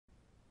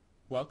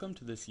Welcome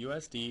to this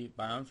USD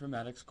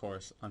Bioinformatics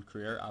course on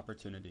career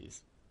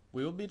opportunities.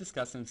 We will be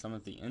discussing some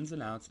of the ins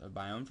and outs of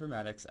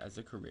bioinformatics as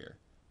a career.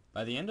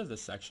 By the end of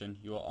this section,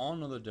 you will all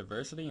know the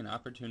diversity and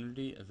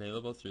opportunity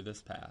available through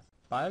this path.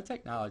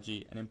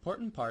 Biotechnology, an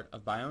important part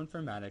of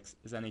bioinformatics,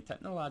 is any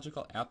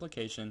technological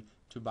application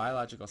to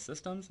biological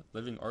systems,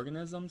 living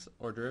organisms,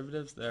 or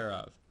derivatives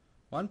thereof.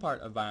 One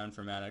part of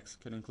bioinformatics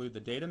could include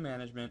the data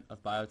management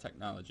of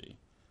biotechnology.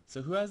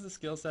 So who has the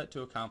skill set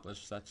to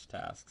accomplish such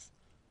tasks?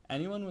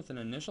 Anyone with an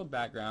initial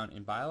background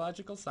in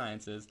biological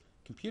sciences,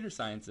 computer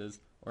sciences,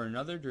 or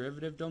another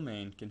derivative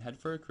domain can head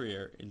for a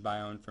career in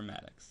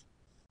bioinformatics.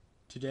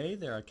 Today,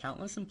 there are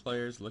countless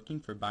employers looking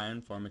for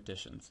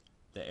bioinformaticians.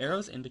 The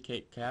arrows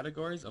indicate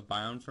categories of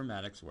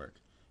bioinformatics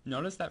work.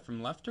 Notice that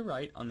from left to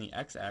right on the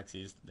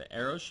x-axis, the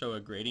arrows show a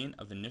gradient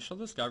of initial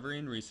discovery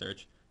and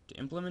research to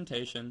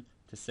implementation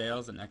to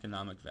sales and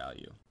economic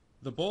value.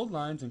 The bold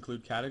lines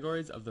include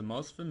categories of the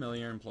most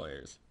familiar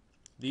employers.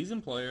 These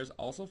employers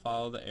also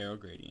follow the arrow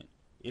gradient.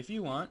 If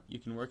you want, you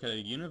can work at a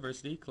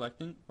university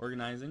collecting,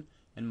 organizing,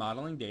 and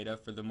modeling data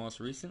for the most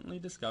recently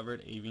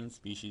discovered avian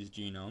species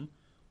genome,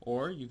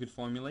 or you could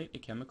formulate a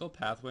chemical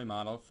pathway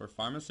model for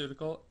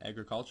pharmaceutical,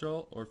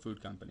 agricultural, or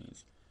food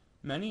companies.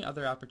 Many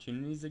other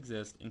opportunities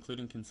exist,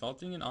 including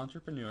consulting and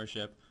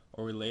entrepreneurship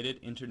or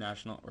related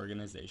international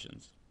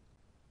organizations.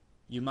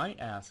 You might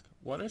ask,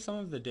 what are some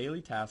of the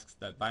daily tasks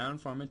that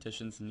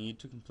bioinformaticians need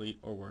to complete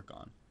or work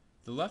on?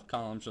 The left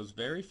column shows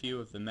very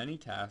few of the many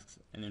tasks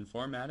an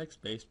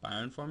informatics-based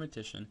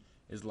bioinformatician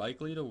is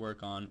likely to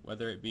work on,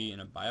 whether it be in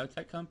a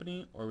biotech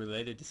company or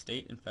related to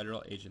state and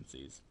federal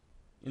agencies.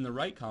 In the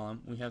right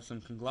column, we have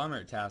some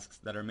conglomerate tasks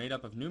that are made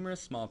up of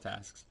numerous small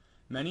tasks,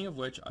 many of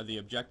which are the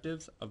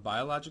objectives of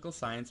biological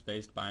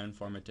science-based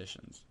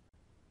bioinformaticians.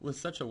 With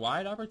such a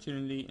wide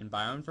opportunity in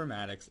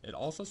bioinformatics, it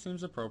also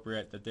seems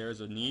appropriate that there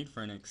is a need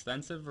for an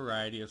extensive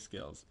variety of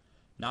skills.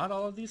 Not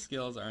all of these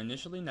skills are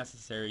initially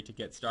necessary to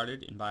get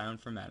started in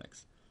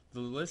bioinformatics.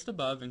 The list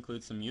above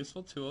includes some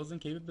useful tools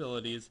and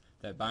capabilities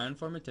that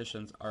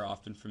bioinformaticians are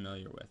often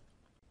familiar with.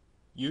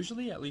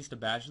 Usually at least a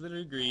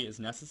bachelor's degree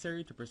is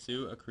necessary to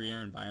pursue a career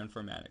in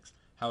bioinformatics.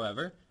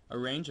 However, a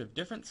range of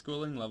different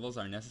schooling levels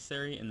are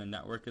necessary in the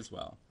network as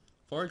well.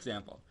 For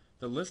example,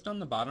 the list on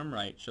the bottom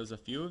right shows a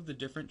few of the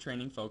different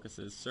training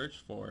focuses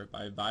searched for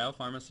by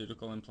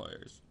biopharmaceutical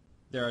employers.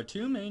 There are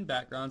two main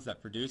backgrounds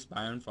that produce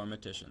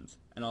bioinformaticians,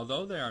 and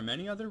although there are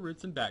many other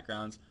routes and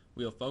backgrounds,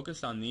 we will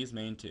focus on these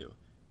main two.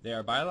 They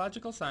are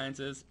biological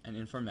sciences and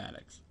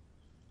informatics.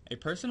 A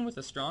person with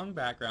a strong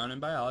background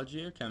in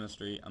biology or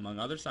chemistry, among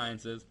other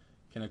sciences,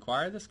 can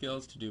acquire the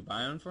skills to do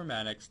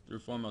bioinformatics through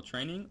formal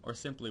training or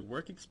simply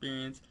work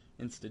experience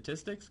in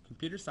statistics,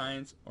 computer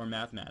science, or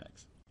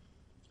mathematics.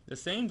 The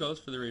same goes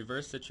for the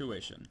reverse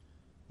situation.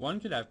 One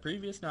could have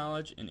previous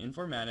knowledge in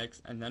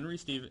informatics and then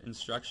receive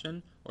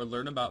instruction or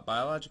learn about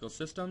biological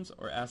systems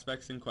or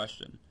aspects in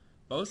question.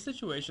 Both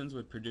situations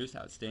would produce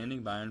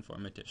outstanding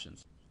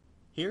bioinformaticians.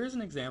 Here is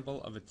an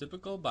example of a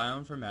typical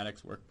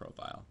bioinformatics work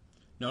profile.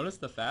 Notice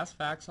the fast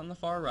facts on the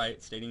far right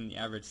stating the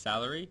average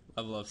salary,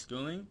 level of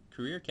schooling,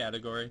 career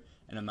category,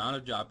 and amount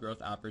of job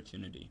growth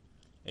opportunity.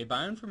 A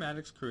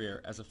bioinformatics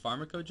career as a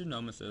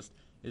pharmacogenomicist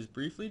is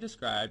briefly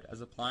described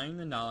as applying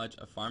the knowledge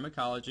of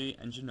pharmacology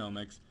and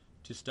genomics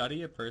to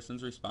study a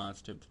person's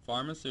response to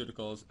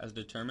pharmaceuticals as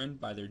determined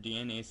by their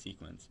DNA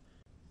sequence.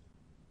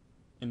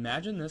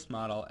 Imagine this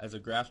model as a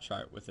graph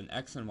chart with an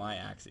x and y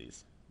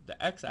axes.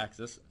 The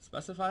x-axis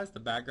specifies the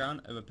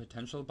background of a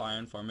potential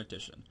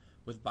bioinformatician,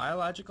 with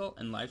biological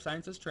and life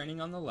sciences training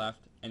on the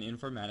left and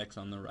informatics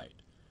on the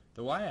right.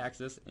 The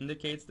y-axis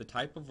indicates the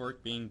type of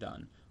work being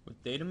done,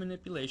 with data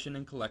manipulation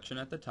and collection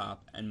at the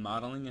top and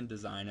modeling and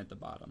design at the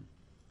bottom.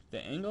 The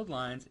angled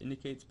lines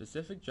indicate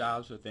specific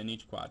jobs within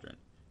each quadrant.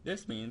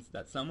 This means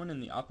that someone in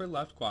the upper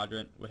left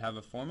quadrant would have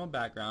a formal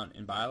background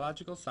in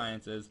biological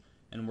sciences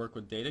and work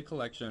with data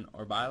collection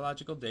or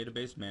biological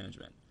database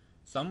management.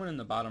 Someone in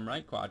the bottom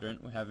right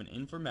quadrant would have an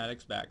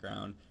informatics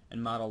background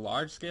and model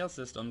large-scale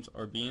systems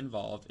or be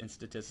involved in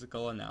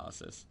statistical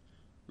analysis.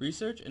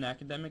 Research and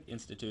academic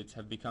institutes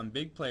have become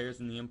big players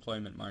in the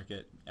employment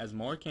market as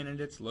more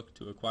candidates look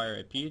to acquire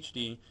a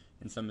PhD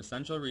in some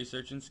essential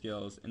research and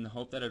skills in the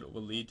hope that it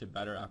will lead to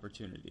better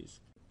opportunities.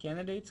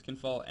 Candidates can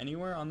fall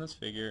anywhere on this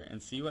figure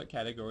and see what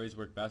categories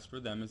work best for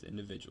them as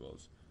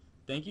individuals.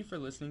 Thank you for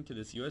listening to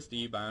this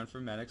USD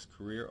Bioinformatics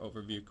Career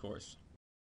Overview course.